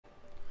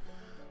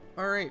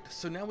Alright,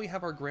 so now we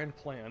have our grand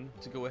plan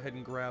to go ahead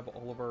and grab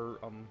all of our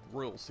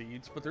royal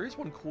seeds, but there is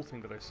one cool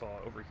thing that I saw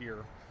over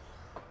here.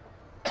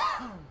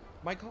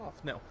 My cough,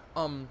 no.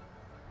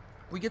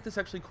 We get this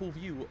actually cool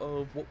view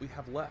of what we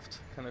have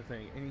left, kind of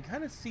thing, and you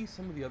kind of see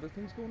some of the other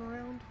things going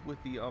around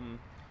with the,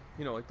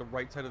 you know, like the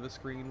right side of the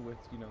screen with,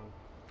 you know,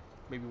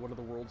 maybe one of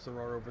the worlds that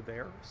are over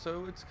there.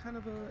 So it's kind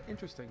of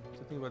interesting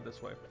to think about it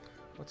this way.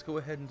 Let's go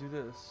ahead and do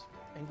this.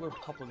 Angler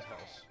Poplin's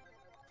house.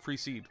 Free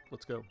seed.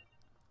 Let's go.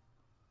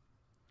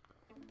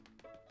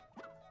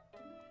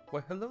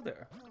 Why, hello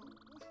there.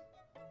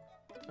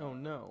 Oh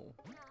no.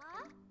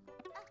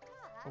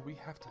 Oh, we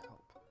have to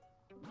help.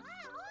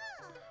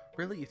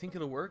 Really? You think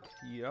it'll work?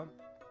 Yep.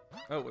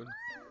 Oh, and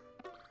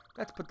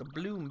let's put the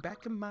bloom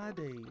back in my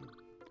day.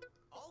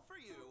 All for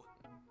you.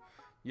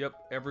 Yep,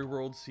 every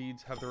world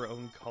seeds have their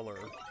own color.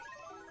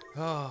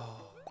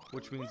 Oh,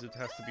 which means it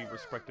has to be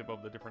respective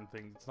of the different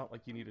things. It's not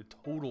like you need a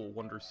total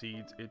wonder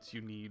seeds, it's you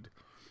need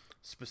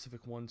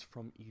specific ones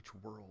from each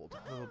world.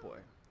 Oh boy.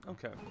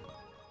 Okay.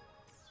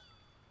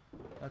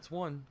 That's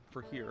one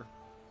for here.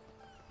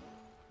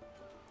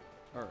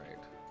 Alright.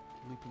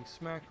 Leaping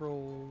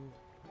Smackerel.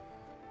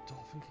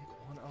 Dolphin Kick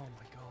 1. Oh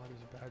my god,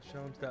 there's a badge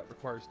challenge. That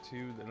requires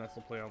 2, and that's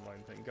the play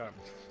online thing. Got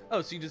it.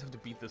 Oh, so you just have to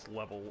beat this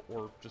level,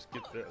 or just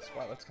get this.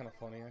 Wow, that's kind of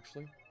funny,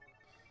 actually.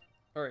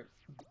 Alright,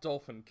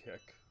 Dolphin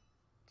Kick.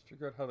 Let's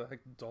figure out how the heck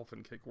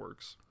Dolphin Kick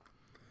works.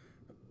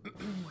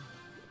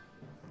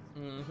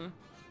 Mm-hmm.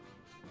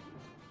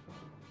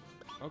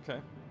 Okay.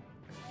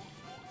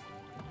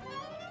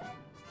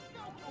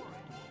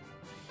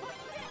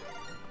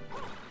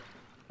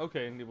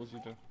 Okay, enables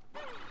you to...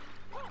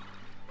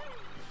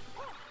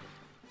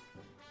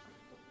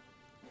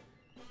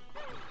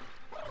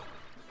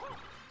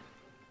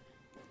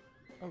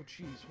 Oh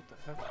jeez, what the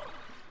heck?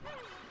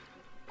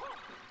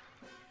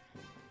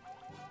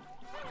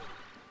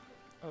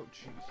 Oh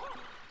jeez.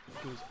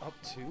 It goes up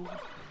too?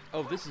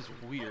 Oh, this is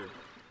weird.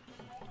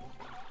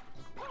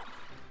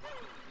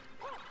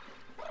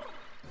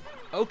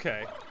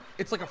 Okay.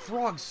 It's like a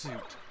frog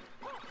suit.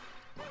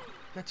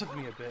 That took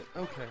me a bit.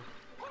 Okay.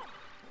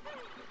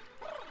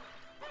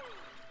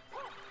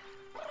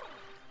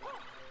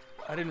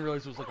 I didn't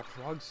realize it was like a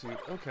frog suit.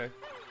 Okay.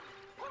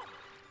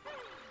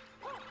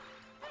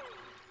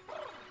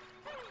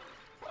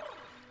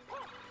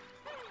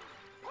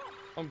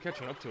 I'm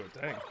catching up to it.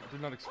 Dang. I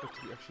did not expect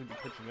to actually be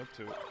catching up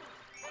to it.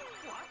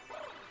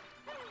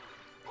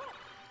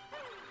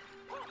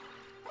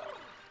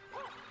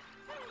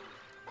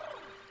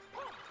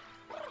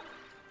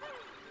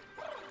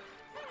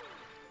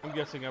 I'm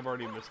guessing I've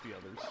already missed the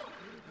others.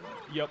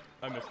 Yep,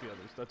 I missed the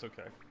others. That's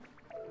okay.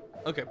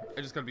 Okay,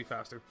 I just gotta be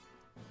faster.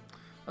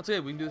 That's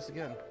okay, we can do this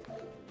again.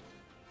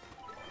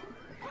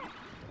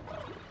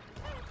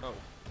 Oh.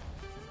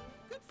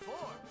 Good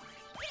form.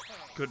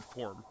 Good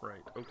form,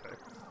 right, okay.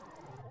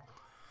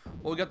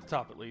 Well, we got the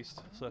top at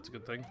least, so that's a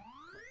good thing.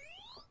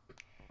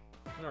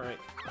 Alright.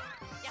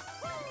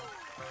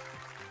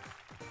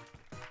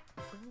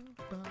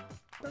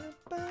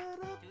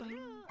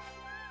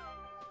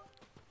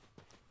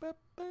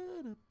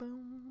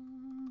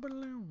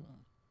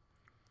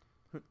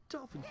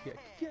 Dolphin kick,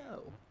 go!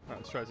 Alright,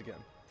 let's try this again.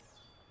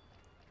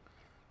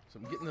 So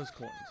I'm getting those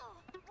coins.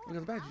 Look at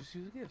the badge, just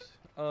use the gifts.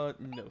 No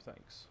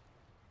thanks.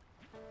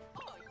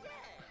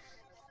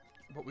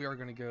 But we are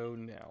gonna go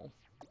now.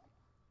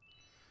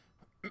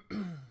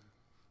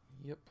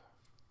 Yep.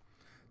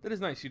 That is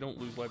nice, you don't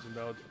lose lives in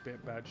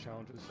bad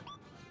challenges.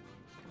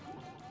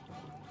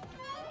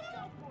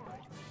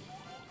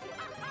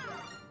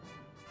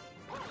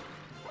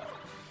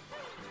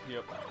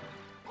 Yep.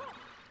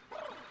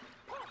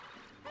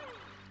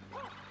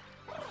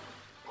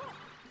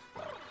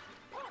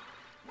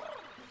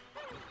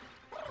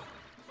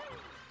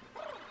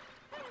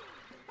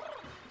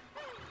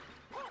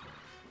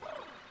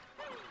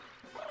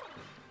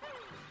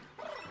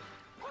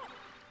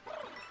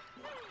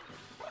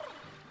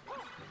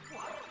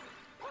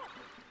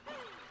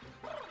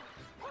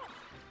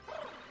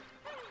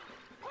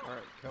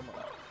 Alright, come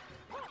on.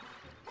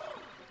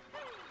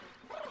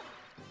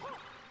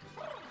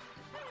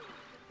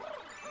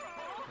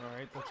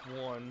 Alright, that's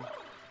one.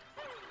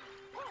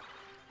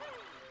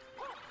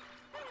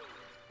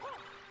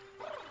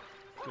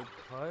 Good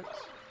cut.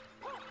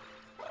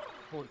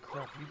 Holy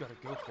crap, you gotta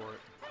go for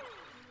it.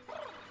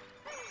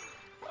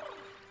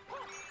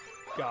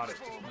 Got it.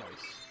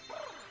 Nice.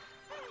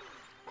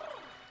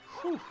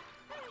 Whew.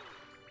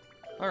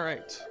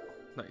 Alright.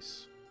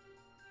 Nice.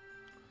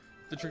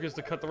 The trick is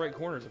to cut the right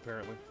corners,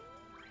 apparently.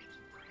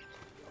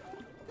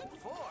 Good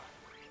form.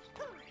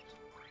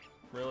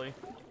 Really?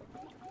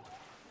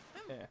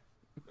 Eh.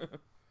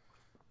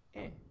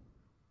 Eh.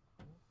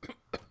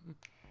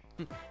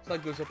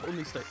 Slide goes up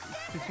only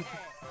slightly.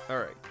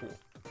 Alright, cool.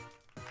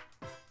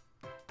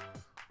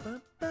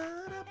 Thank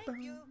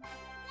you.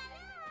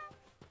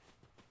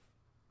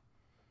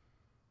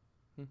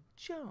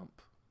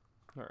 Jump.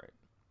 Alright.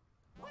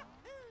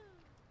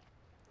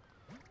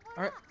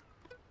 Alright.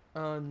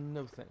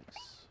 No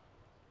thanks.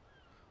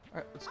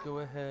 Alright, let's go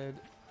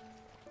ahead.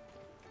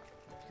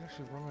 can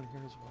actually run on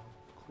here as well.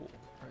 Cool.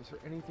 Alright, is there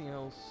anything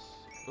else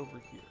over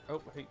here?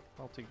 Oh, hey,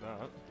 I'll take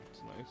that.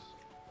 It's nice.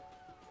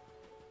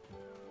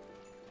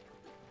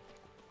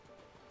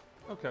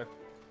 Okay.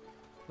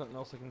 Nothing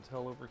else I can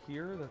tell over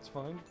here. That's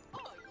fine.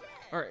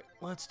 Alright,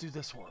 let's do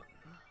this one.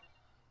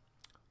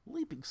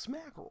 Leaping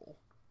Smackerel.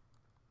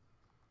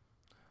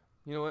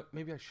 You know what?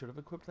 Maybe I should have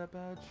equipped that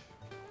badge.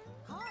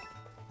 Hi.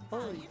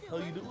 Hi, how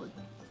you doing?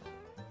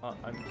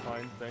 I'm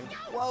fine, thanks.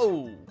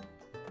 Whoa!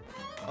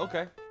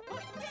 Okay.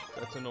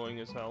 That's annoying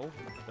as hell.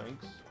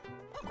 Thanks.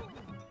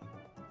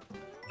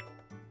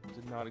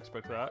 Did not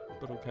expect that,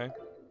 but okay.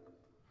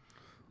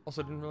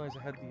 Also, didn't realize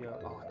I had the,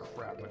 oh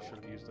crap, I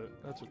should have used it.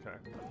 That's okay.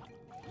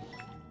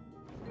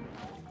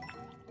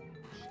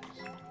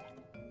 Jeez.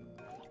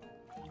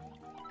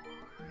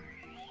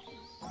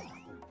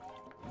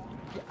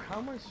 Yeah, how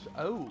am I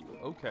oh,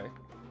 okay.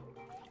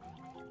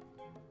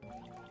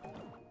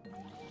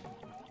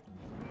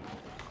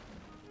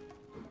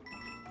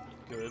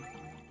 Good.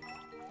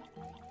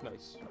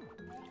 Nice.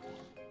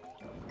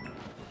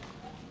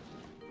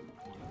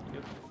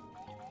 Yep.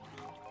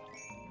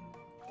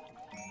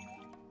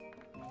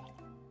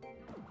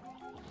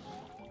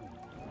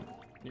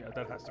 Yeah,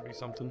 that has to be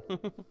something.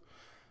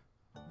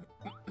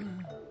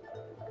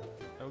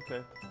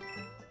 Okay.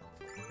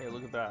 Hey,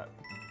 look at that.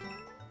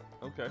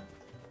 Okay.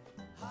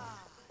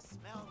 Ah,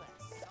 smell that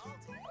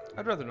salty.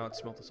 I'd rather not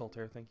smell the salt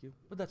air, thank you.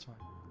 But that's fine.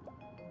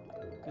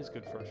 It's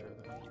good fresh air,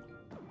 though.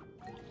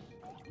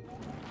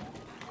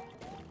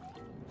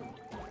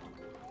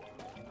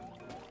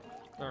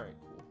 Alright,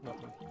 cool.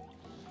 Nothing.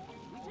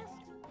 We just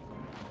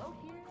float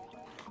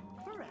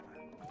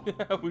here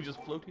forever. We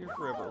just float here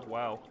forever.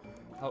 Wow.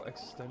 How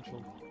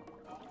existential.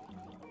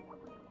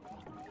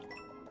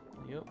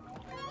 Yep.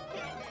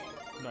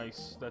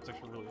 Nice. That's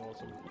actually really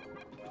awesome.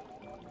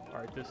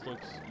 Alright, this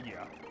looks...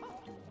 yeah.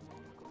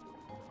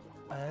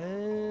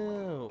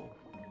 Oh.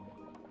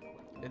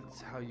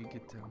 It's how you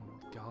get down.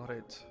 Got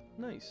it.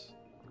 Nice.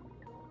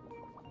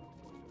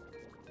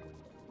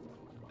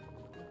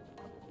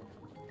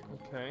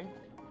 Okay.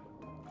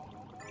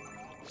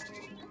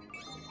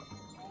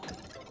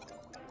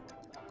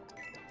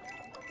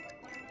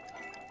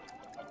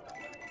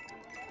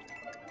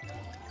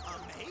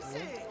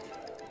 Amazing.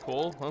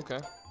 Cool, okay.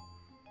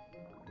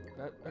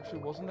 That actually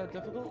wasn't that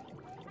difficult.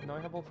 Now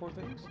I have all 4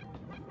 things.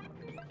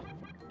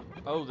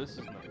 Oh, this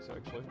is nice,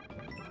 actually.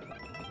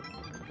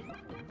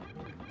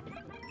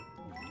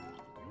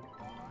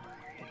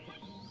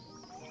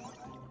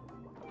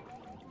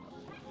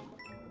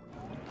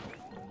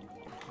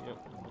 Yep,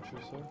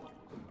 actually so.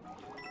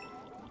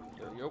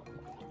 There we go.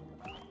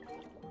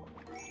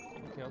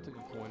 Okay, I'll take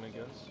a coin, I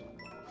guess.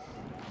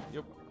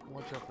 Yep,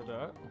 watch out for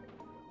that.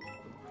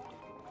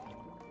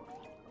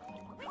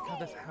 God,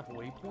 that's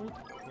halfway point?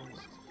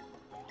 Christ.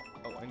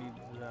 Oh, I need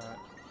that.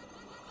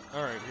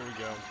 Alright, here we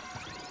go.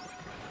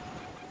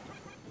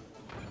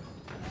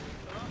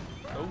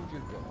 Oh, dear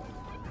God.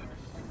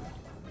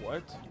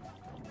 What?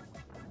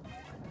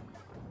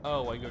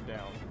 Oh, I go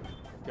down.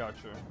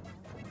 Gotcha.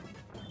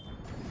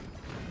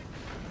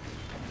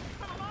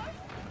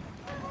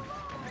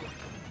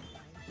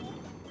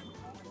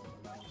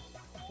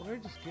 What did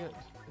I just get?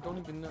 I don't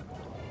even know.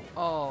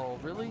 Oh,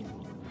 really?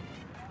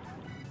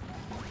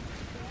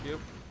 Thank you.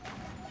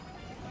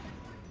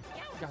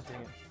 God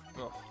dang it.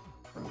 Oh,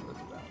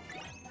 that's bad.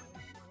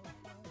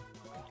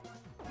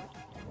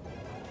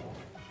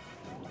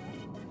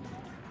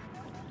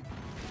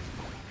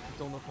 I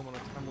don't know if I'm on a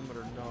time limit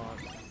or not.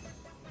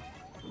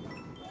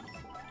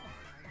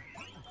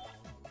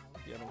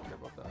 Yeah, I don't care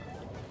about that.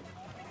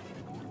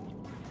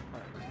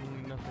 Alright,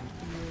 there's nothing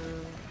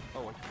here.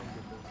 Oh, I can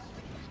get this.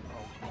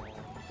 Oh, come on.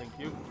 Thank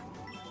you.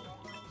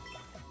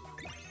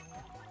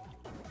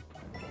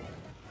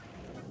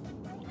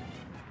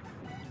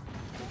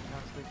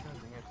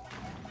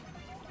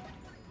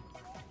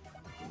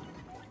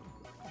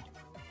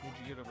 Would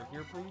you get over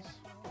here, please?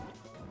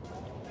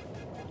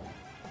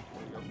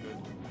 There you go, good.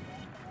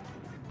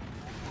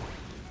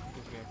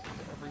 Gives me access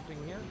to everything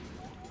here.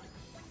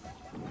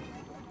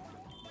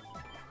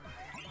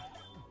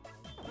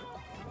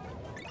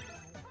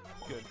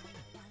 Good.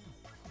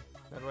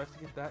 Now, do I have to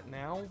get that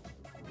now?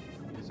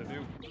 Yes, I do.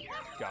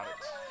 Got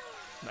it.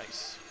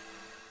 Nice.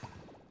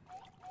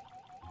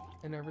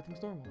 And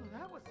everything's normal. Well,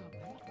 that was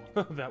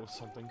something. That was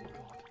something.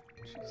 God.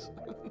 Jeez.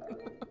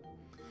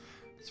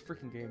 This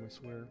freaking game, I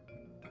swear.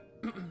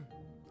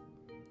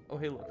 Oh,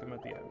 hey, look, I'm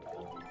at the end.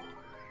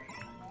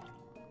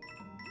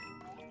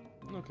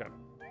 Okay.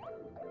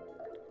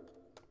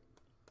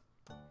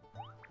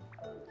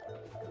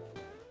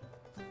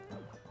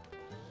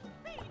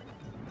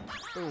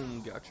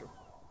 Boom, gotcha.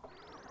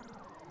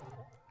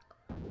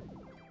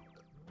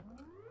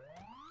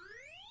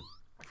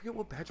 I forget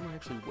what badge am I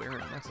actually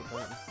wearing, that's the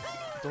thing.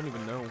 Don't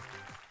even know.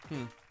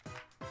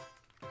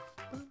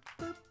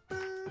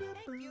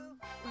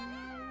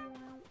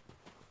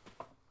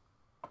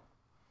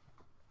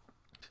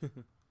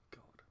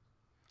 God.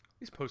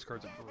 These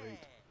postcards are great.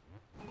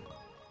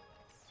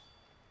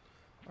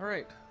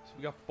 Alright, so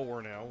we got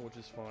 4 now, which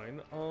is fine.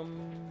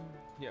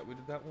 Yeah, we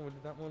did that one, we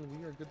did that one.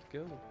 We are good to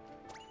go.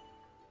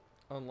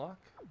 Unlock.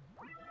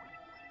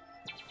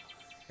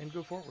 And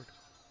go forward.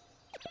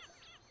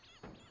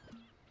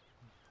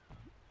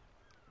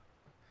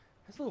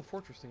 Has a little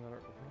fortress thing on it.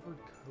 Rubber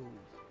Cove.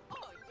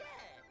 Oh,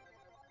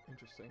 yeah.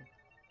 Interesting.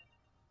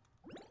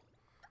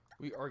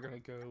 We are gonna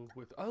go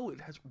with... Oh,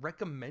 it has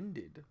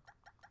recommended.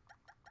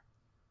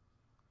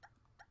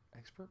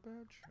 Expert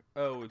badge?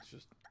 Oh, it's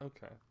just...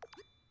 Okay.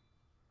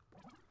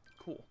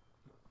 Cool.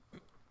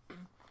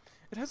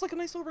 It has like a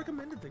nice little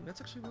recommended thing.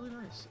 That's actually really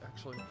nice,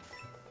 actually.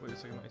 Wait a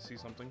second, I see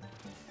something.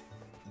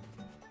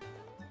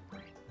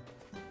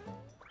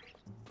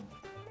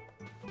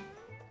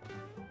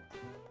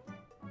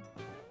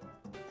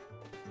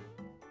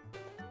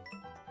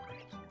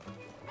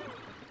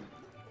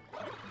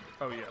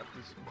 Oh yeah,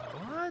 this...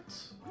 What?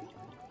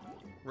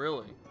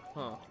 Really?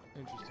 Huh.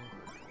 Interesting.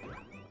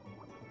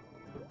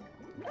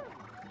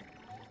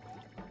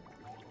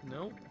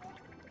 Nope.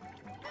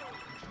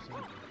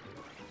 Interesting.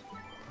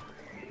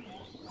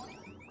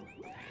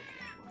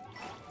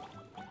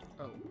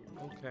 Oh,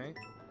 okay.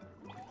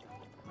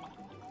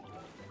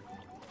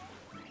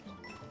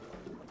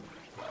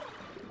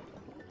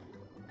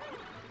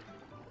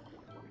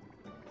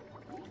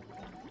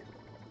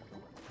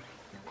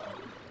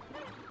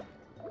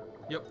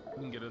 Yep,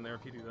 you can get in there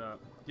if you do that.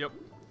 Yep.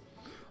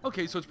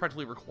 Okay, so it's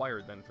practically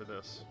required then for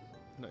this.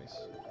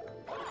 Nice.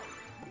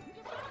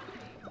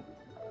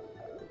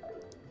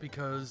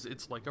 Because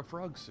it's like a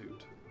frog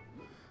suit.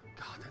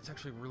 God, that's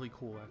actually really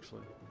cool,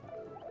 actually.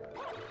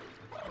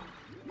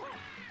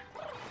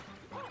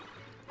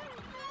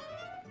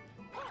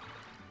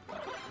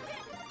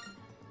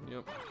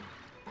 Yep.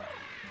 Oh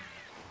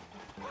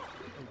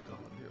god,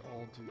 they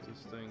all do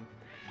this thing.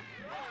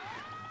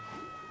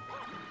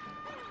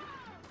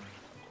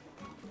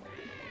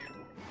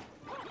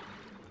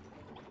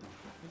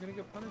 You gonna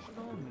get punished at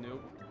all?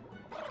 Nope.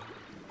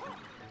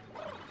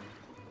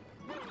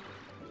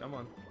 Come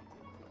on.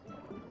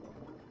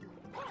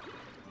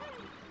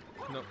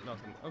 Nope,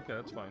 nothing. Okay,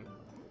 that's fine.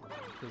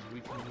 Because we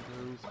can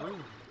go through.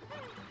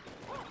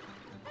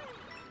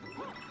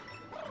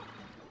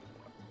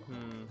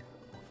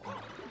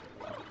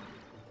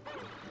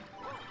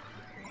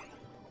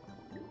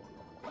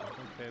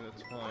 Okay,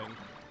 that's fine.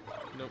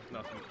 Nope,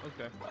 nothing.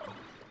 Okay.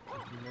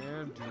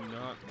 Man, do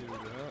not do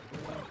that.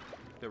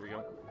 There we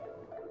go.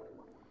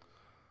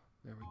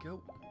 There we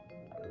go.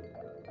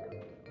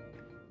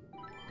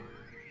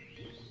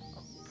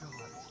 Oh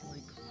god, it's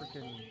like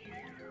freaking...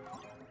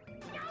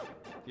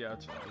 Yeah,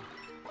 it's fine.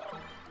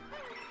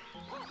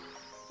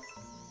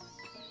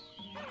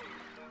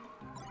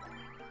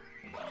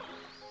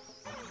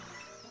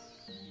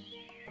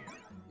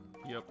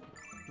 Yep,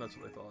 that's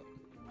what I thought.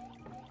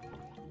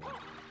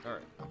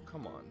 Alright, oh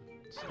come on.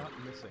 Stop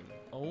missing.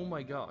 Oh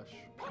my gosh.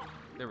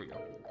 There we go.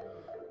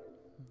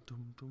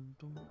 Dum, dum,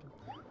 dum, dum.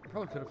 I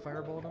probably could have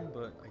fireballed him,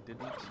 but I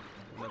didn't.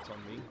 And that's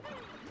on me.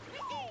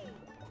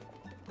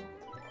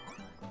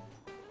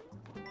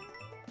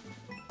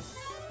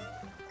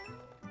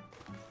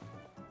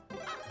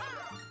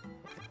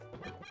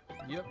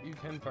 Yep, you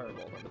can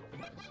fireball them.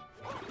 Nice.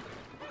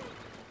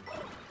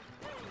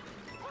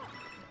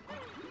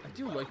 I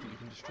do like that you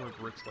can destroy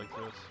bricks like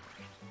this.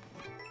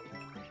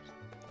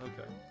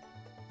 Okay.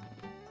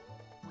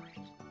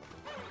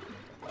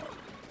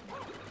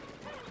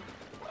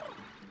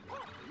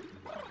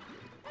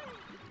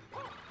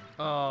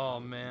 Oh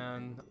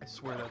man, I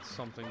swear that's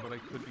something, but I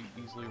could be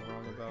easily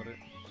wrong about it.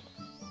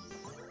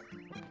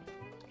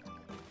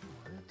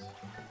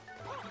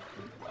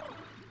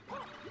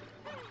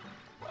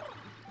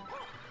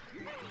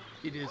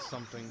 It is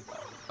something.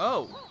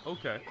 Oh,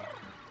 okay.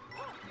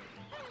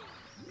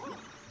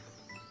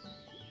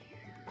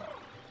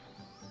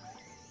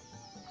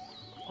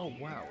 Oh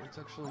wow, it's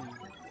actually...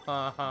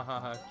 Ha ha ha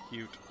ha,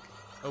 cute.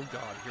 Oh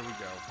god, here we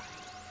go.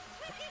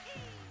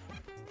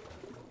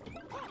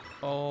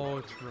 Oh,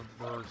 it's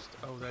reversed.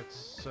 Oh, that's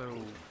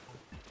so...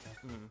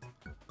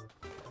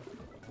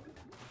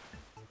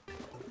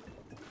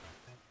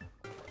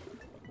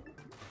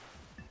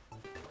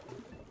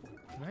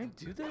 Can I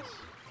do this?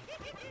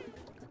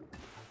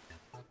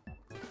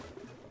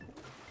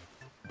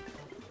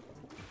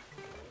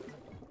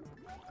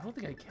 I don't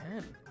think I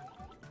can.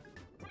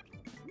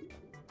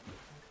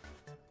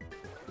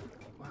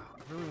 Wow,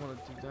 I really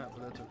want to do that,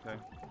 but that's okay.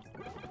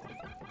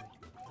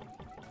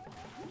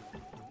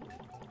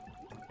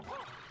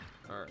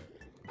 Alright.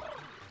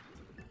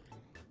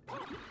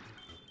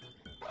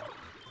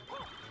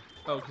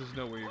 Oh, because there's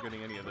no way you're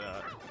getting any of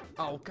that.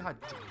 Oh, god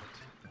damn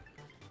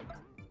it.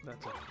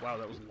 That's a... Wow,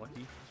 that was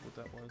lucky, is what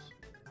that was.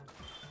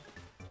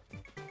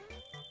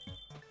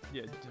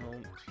 Yeah,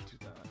 don't do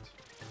that.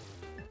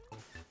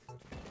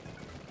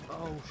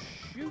 Oh,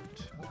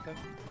 shoot! Okay.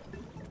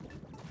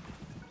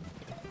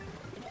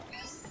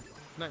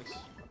 Nice.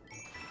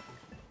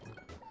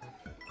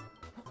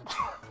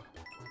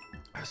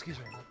 Excuse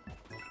me.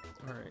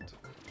 Alright.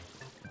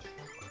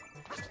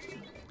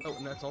 Oh,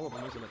 and that's all of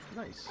them, isn't it?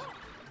 Nice.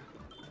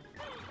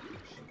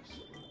 Jeez.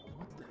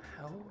 What the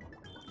hell?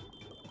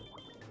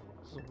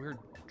 a weird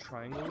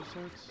triangle of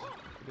sorts?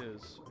 It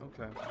is.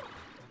 Okay.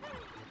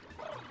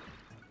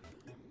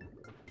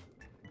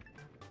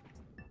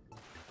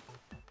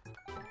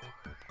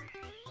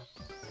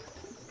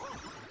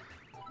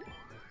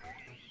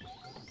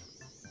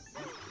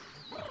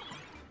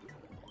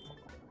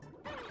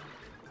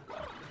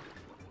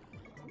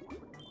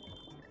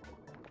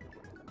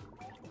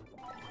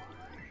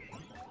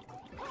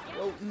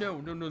 Oh, no,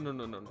 no, no, no,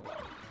 no, no, no.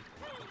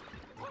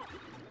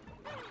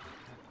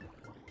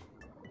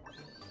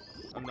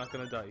 I'm not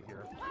gonna die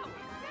here.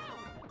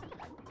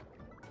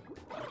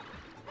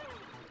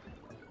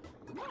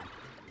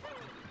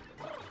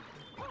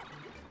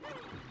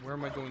 Where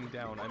am I going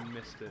down? I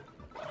missed it.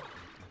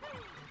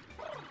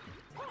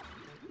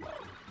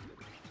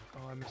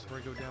 Oh, I missed where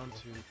I go down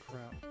to.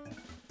 Crap.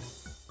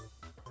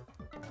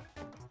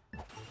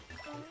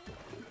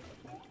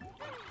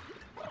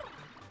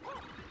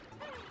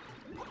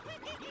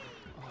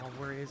 Oh,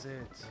 where is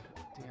it?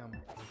 Damn.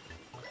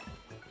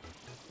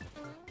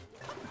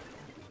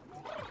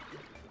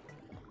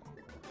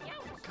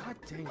 God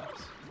dang it.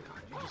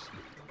 God, you just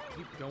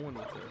keep going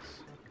with this.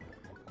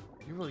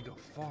 You really go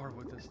far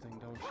with this thing,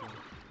 don't you?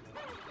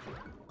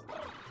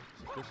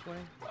 Is it this way?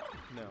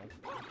 No.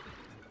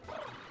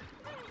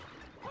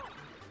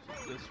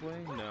 Is it this way?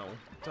 No.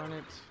 Darn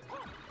it.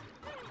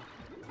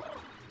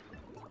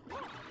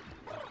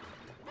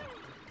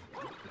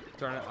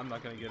 Darn it, I'm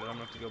not gonna get it. I'm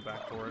gonna have to go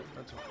back for it.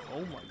 That's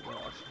oh my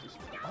gosh. Just,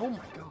 oh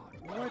my god.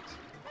 What?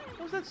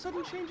 What was that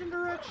sudden change in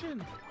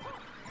direction?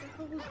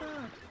 What was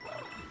that?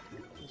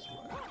 This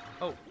way.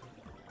 Oh.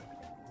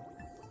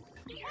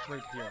 It's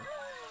right here.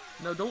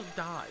 No, don't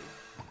die.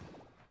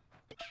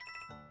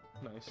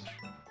 Nice.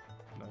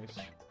 Nice.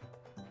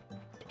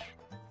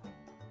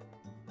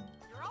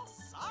 You're all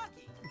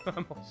soggy.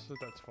 I'm also,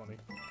 that's funny.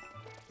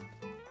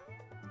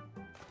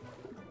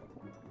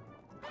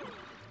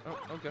 Oh,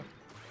 okay.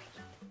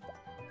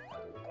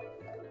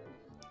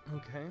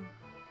 Okay.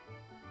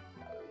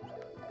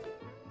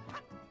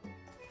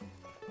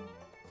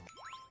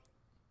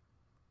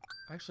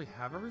 I actually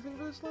have everything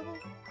for this level?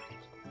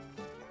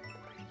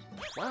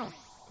 Wow,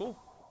 cool.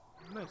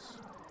 Nice.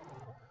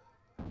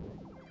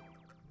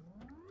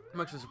 I'm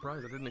actually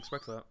surprised. I didn't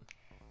expect that.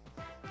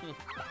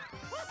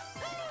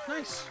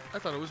 Nice. I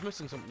thought I was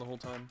missing something the whole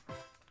time.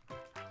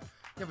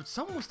 Yeah, but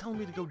someone was telling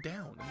me to go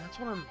down, and that's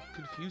what I'm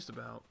confused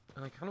about.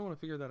 And I kind of want to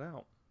figure that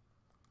out.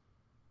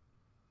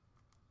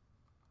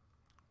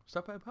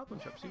 Stop by a poplin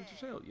shop, see what's for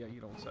sale. Yeah,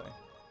 you don't say.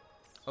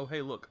 Oh,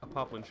 hey, look, a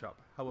poplin shop.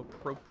 How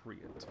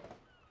appropriate.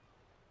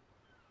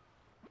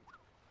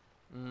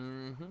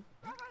 Mm-hmm.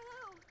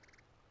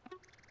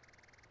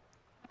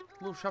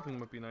 A little shopping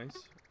might be nice.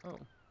 Oh.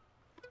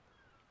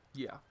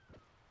 Yeah.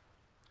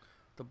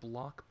 The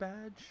block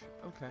badge?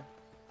 Okay.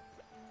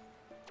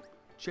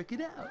 Check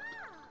it out.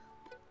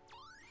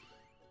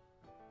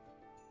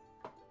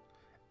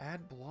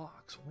 Add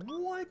blocks.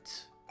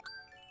 What?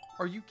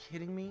 Are you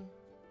kidding me?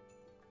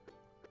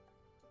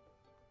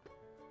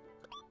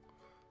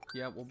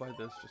 Yeah, we'll buy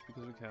this just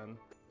because we can.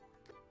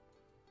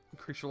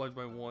 Increase your lives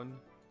by 1.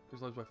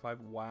 Increase lives by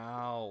 5.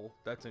 Wow.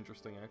 That's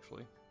interesting,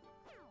 actually.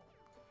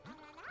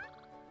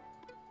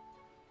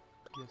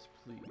 Yes,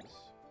 please.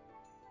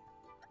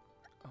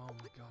 Oh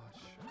my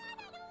gosh.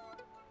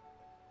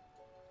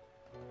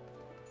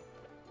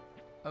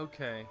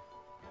 Okay.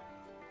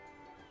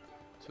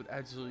 So it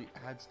actually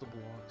adds the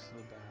blocks to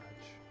the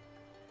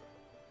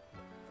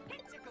badge.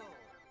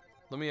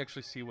 Let me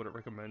actually see what it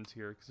recommends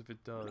here, because if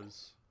it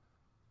does...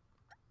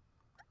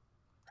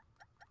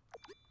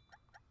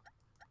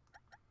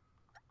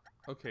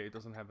 Okay, it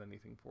doesn't have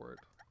anything for it.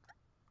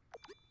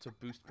 It's a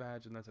boost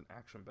badge, and that's an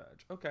action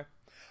badge. Okay.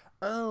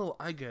 Oh,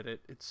 I get it.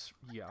 It's...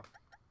 yeah.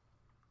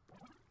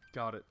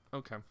 Got it.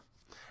 Okay.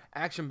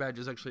 Action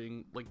badges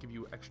actually, like, give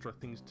you extra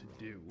things to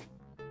do.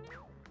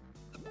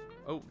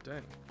 Oh,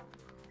 dang.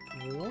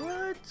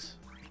 What?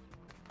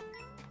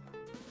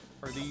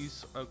 Are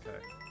these... okay.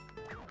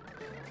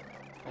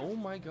 Oh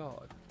my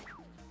god.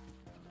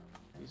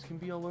 These can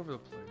be all over the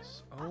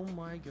place. Oh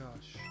my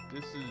gosh.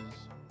 This is...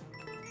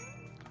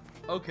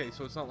 okay,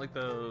 so it's not like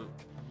the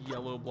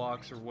yellow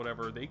blocks or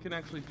whatever. They can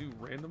actually do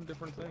random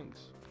different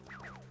things.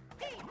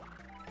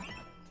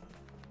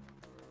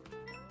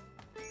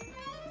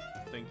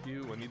 Thank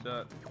you, I need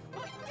that.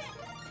 Nice.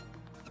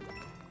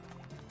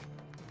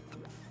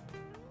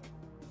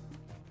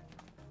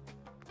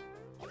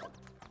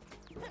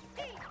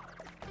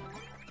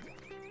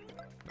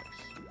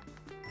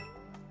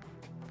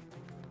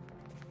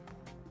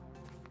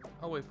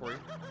 I'll wait for you.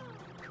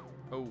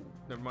 Oh,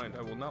 never mind,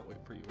 I will not wait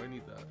for you. I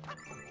need that.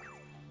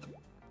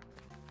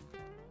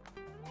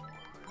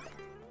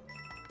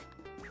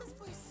 This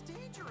place is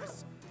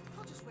dangerous.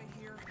 I'll just wait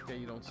here. Yeah,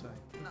 you don't say.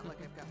 Not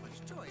like I've got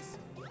much choice.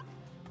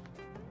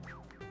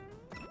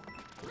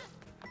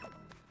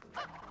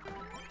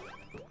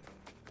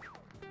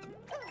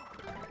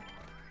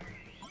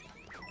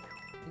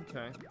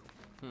 Okay.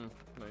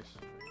 Nice.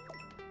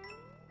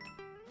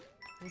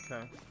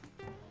 Okay.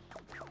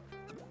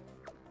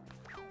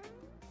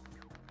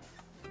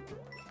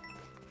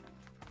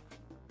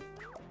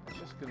 Let's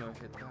just gonna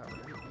hit that,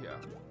 right? Yeah.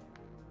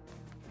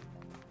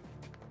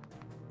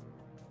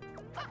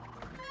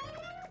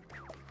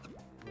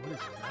 What is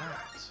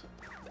that?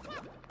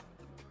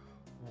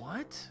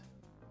 What?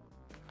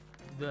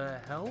 The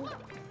hell?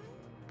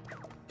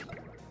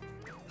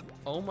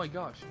 Oh my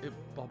gosh, it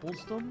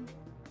bubbles them?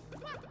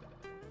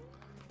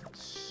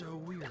 That's so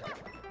weird.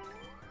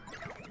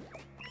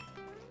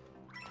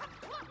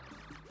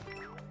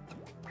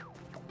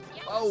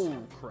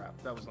 Oh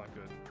crap, that was not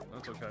good.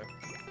 That's okay.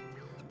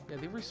 Yeah,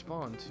 they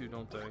respawn too,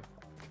 don't they?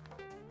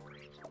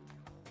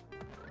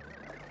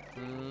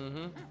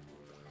 Mm-hmm.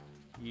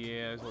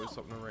 Yeah, there's always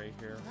something right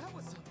here. That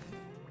was something.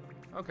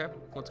 Okay,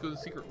 let's go the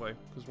secret way,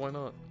 because why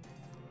not?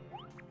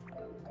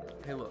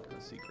 Hey look,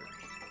 a secret.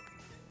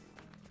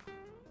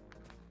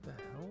 The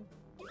hell?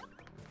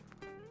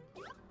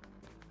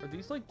 Are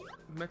these like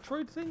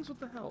Metroid things? What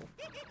the hell?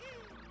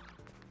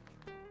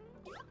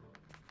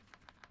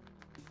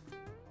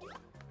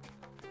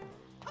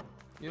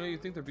 You know,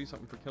 you'd think there'd be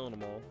something for killing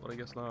them all, but I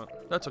guess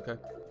not. That's okay.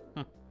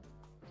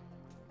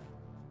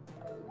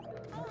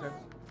 Okay.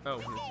 Oh,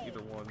 here's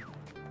either one.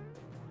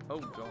 Oh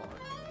god.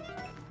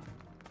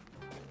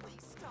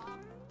 Please stop.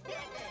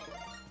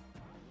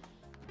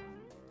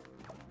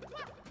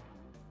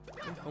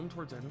 And home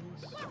towards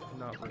enemies?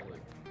 Not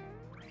really.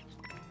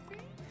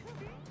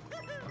 Oh,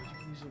 you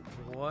can use it.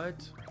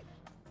 What? What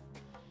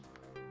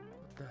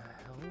the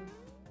hell?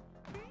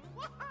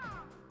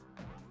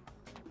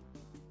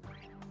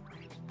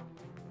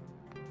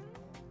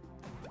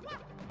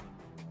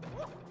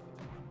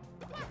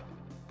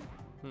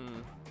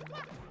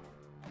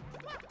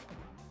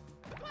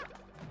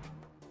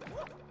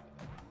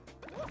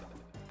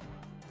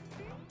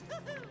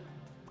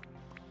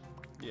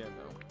 Yeah,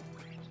 no.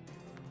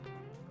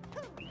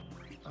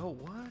 Oh,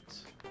 what?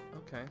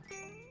 Okay.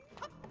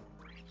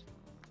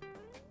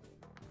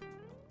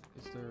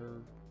 Is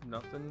there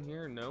nothing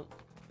here? Nope.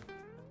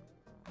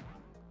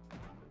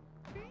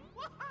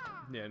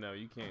 Yeah, no,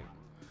 you can't.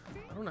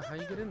 I don't know how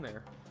you get in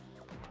there.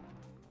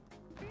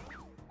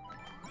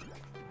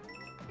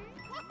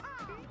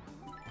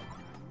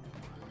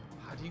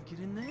 How do you get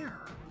in there?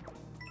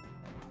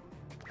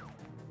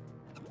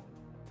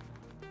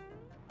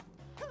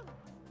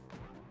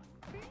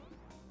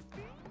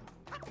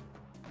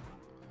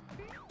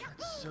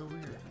 That's so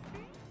weird.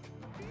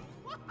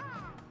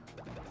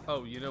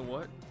 Oh, you know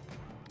what?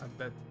 I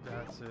bet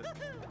that's it.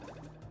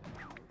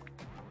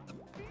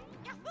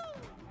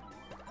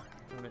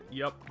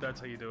 Yep, that's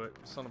how you do it.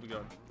 Son of a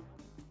gun.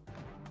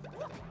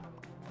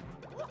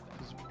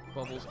 These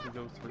bubbles can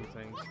go through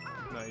things.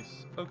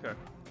 Nice. Okay.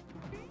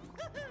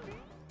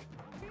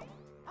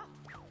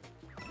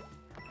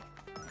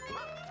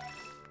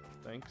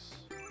 Thanks.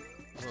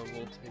 Well,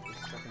 we'll take a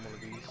second one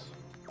of these.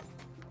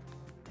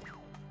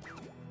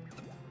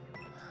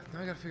 Now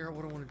I gotta figure out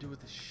what I want to do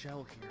with the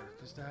shell here,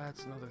 because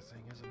that's another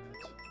thing, isn't it?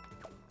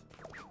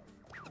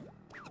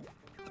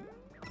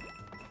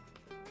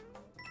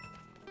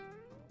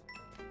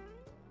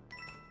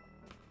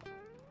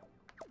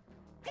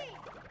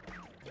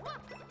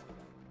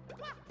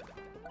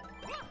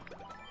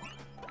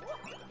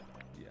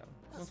 Yeah,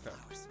 okay.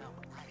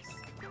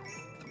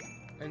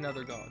 And now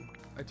they're gone.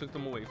 I took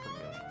them away from you.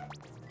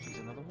 She's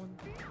another one?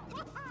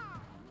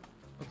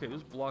 Okay,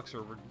 those blocks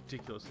are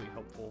ridiculously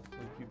helpful.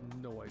 Like, you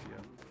have no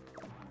idea.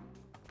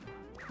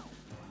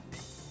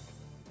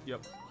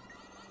 Yep.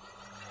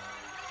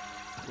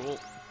 Cool.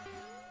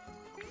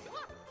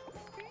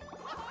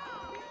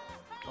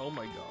 Oh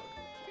my god.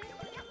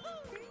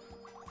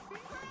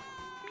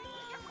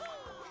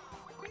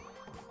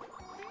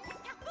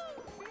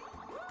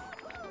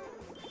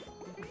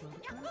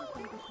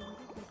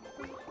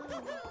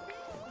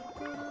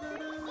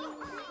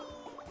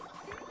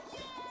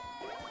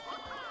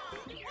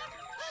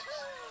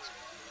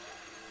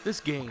 This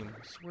game,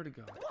 I swear to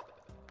God.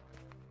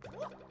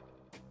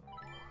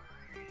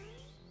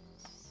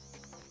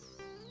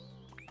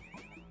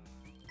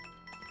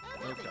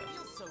 Everything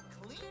feels so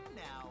clean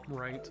now.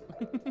 Right.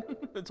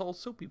 It's all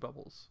soapy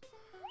bubbles.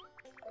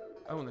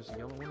 Oh, and there's a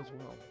yellow one as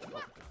well.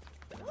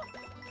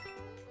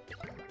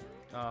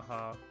 Oh,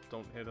 uh-huh.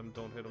 Don't hit him,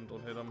 don't hit him,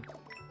 don't hit him.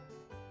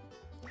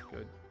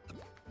 Good.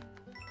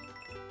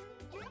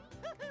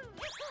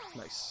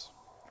 Nice.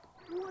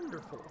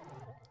 Wonderful.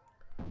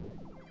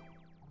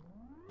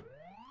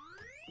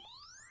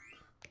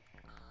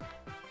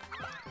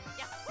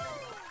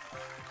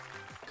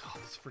 God,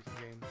 this freaking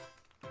game.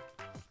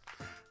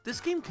 This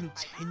game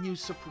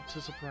continues to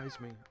surprise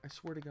me. I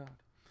swear to God.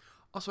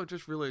 Also, I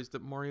just realized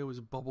that Mario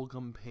is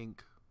bubblegum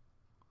pink.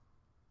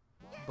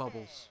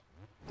 Bubbles.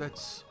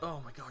 That's...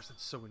 Oh my gosh,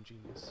 that's so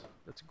ingenious.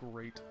 That's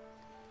great.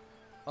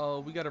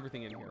 We got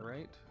everything in here,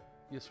 right?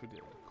 Yes, we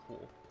did.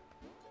 Cool.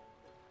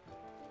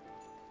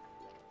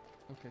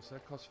 Okay, so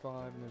that costs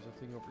 5, and there's a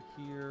thing over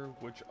here,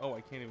 which... Oh,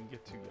 I can't even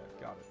get to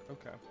yet. Got it.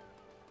 Okay.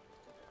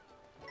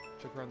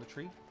 Check around the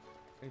tree.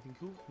 Anything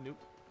cool?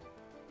 Nope.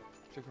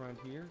 Check around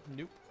here.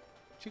 Nope.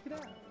 Check it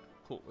out.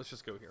 Cool, let's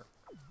just go here.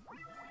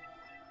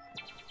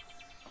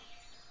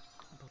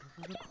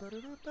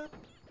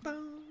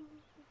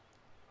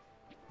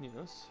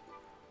 Yes.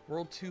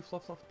 World 2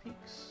 Fluff Fluff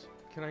Peaks.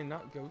 Can I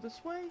not go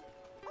this way?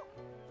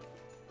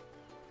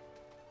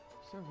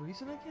 Is there a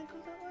reason I can't go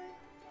that way?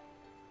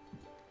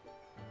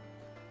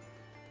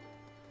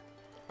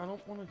 I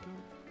don't want to go...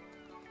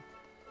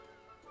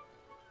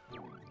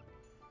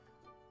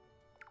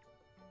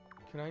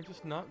 Can I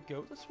just not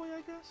go this way, I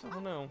guess? I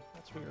don't know.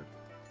 That's weird.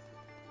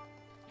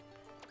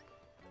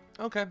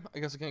 Okay, I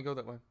guess I can't go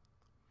that way.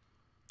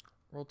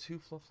 World 2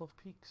 Fluff Fluff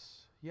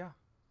Peaks. Yeah.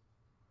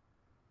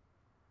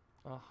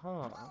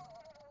 Uh-huh.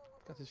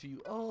 Got this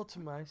view all to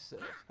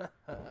myself.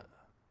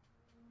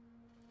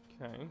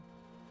 Okay.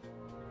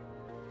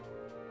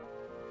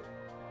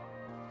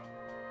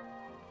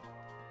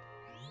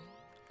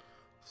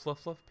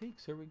 Fluff Fluff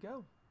Peaks, here we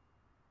go.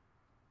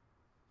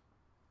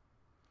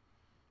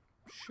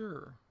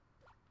 Sure.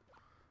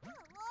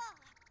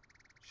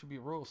 Should be a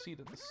royal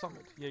seat at the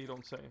summit. Yeah, you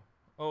don't say.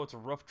 Oh, it's a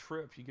rough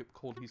trip. You get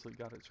cold easily.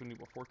 Got it. So we need,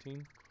 what,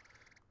 14?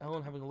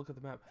 Ellen having a look at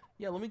the map.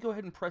 Yeah, let me go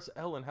ahead and press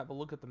L and have a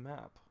look at the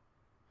map.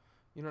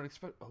 You don't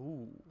expect...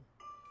 Oh.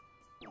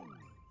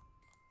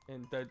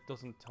 And that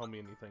doesn't tell me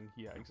anything.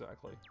 Yeah,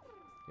 exactly.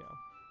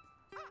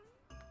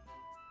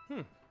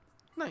 Yeah.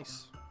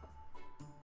 Nice.